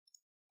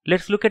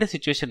Let's look at a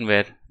situation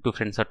where two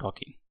friends are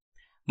talking.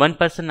 One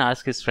person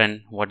asks his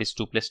friend, what is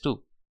 2 plus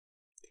 2?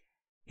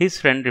 His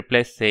friend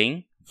replies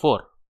saying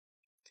 4.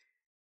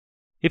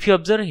 If you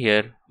observe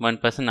here, one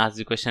person asks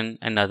the question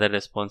and the other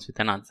responds with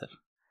an answer.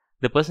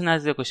 The person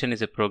asks the question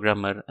is a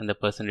programmer and the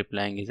person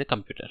replying is a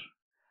computer.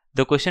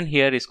 The question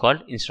here is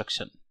called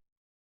instruction.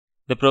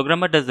 The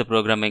programmer does the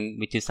programming,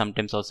 which is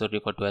sometimes also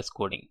referred to as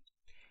coding.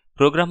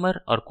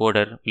 Programmer or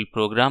coder will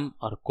program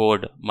or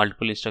code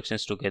multiple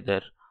instructions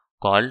together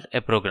called a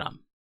program.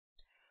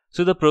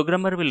 So the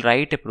programmer will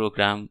write a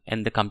program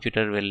and the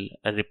computer will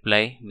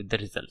reply with the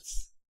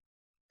results.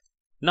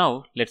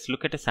 Now let's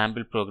look at a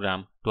sample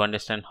program to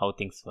understand how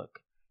things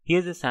work.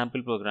 Here's a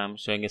sample program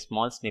showing a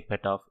small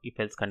snippet of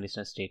if-else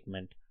conditional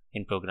statement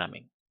in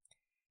programming,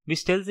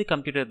 which tells the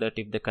computer that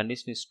if the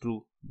condition is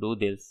true, do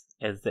this,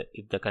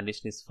 if the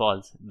condition is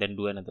false, then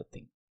do another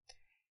thing.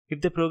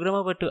 If the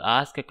programmer were to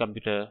ask a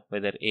computer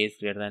whether A is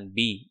greater than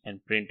B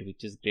and print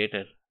which is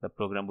greater, the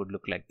program would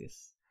look like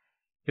this.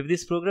 If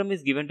this program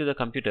is given to the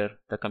computer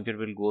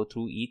will go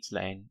through each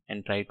line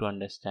and try to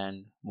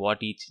understand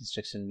what each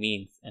instruction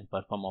means and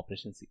perform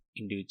operations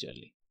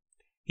individually.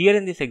 Here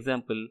in this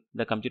example,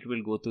 the computer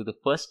will go through the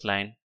first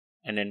line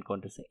and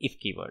encounters an if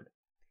keyword.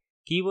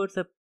 Keywords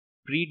are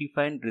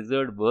predefined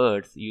reserved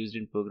words used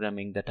in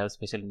programming that have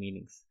special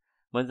meanings.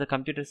 Once the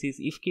computer sees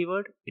if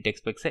keyword, it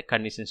expects a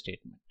condition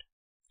statement.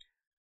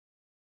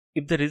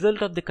 If the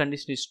result of the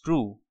condition is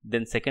true,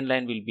 then second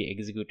line will be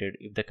executed.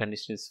 If the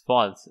condition is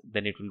false,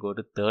 then it will go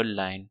to third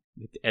line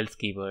with else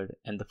keyword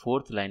and the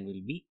fourth line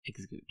will be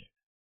executed.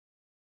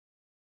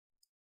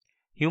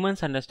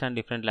 Humans understand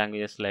different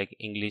languages like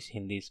English,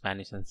 Hindi,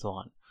 Spanish and so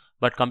on,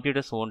 but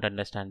computers won't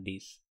understand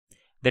these.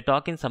 They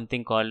talk in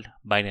something called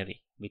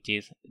binary, which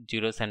is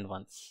zeros and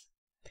ones.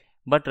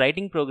 But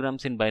writing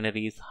programs in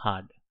binary is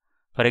hard.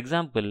 For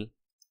example,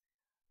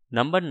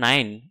 number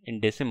 9 in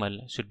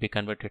decimal should be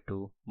converted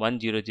to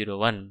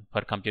 1001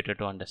 for computer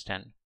to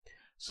understand.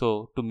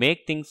 So to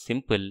make things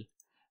simple,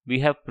 we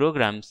have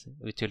programs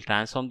which will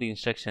transform the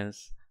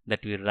instructions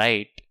that we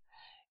write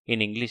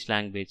in English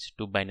language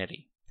to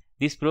binary.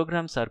 These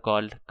programs are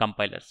called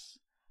compilers.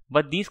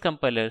 But these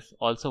compilers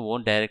also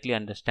won't directly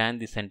understand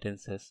the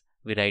sentences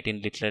we write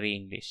in literary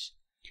English.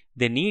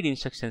 They need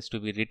instructions to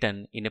be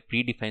written in a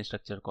predefined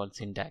structure called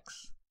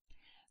syntax.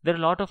 There are a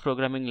lot of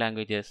programming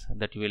languages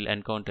that you will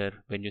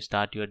encounter when you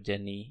start your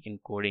journey in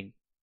coding.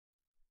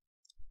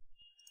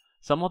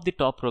 Some of the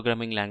top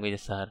programming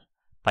languages are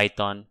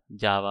Python,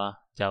 Java,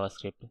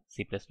 JavaScript,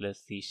 C++,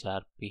 C#,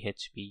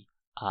 PHP,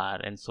 R,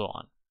 and so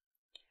on.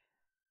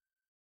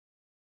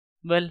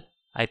 Well,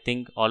 I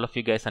think all of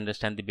you guys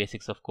understand the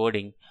basics of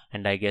coding,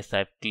 and I guess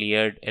I've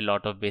cleared a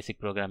lot of basic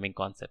programming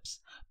concepts.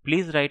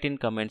 Please write in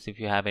comments if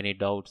you have any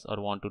doubts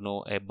or want to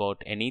know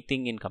about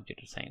anything in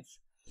computer science.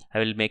 I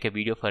will make a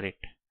video for it.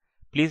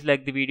 Please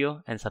like the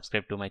video and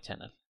subscribe to my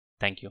channel.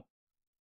 Thank you.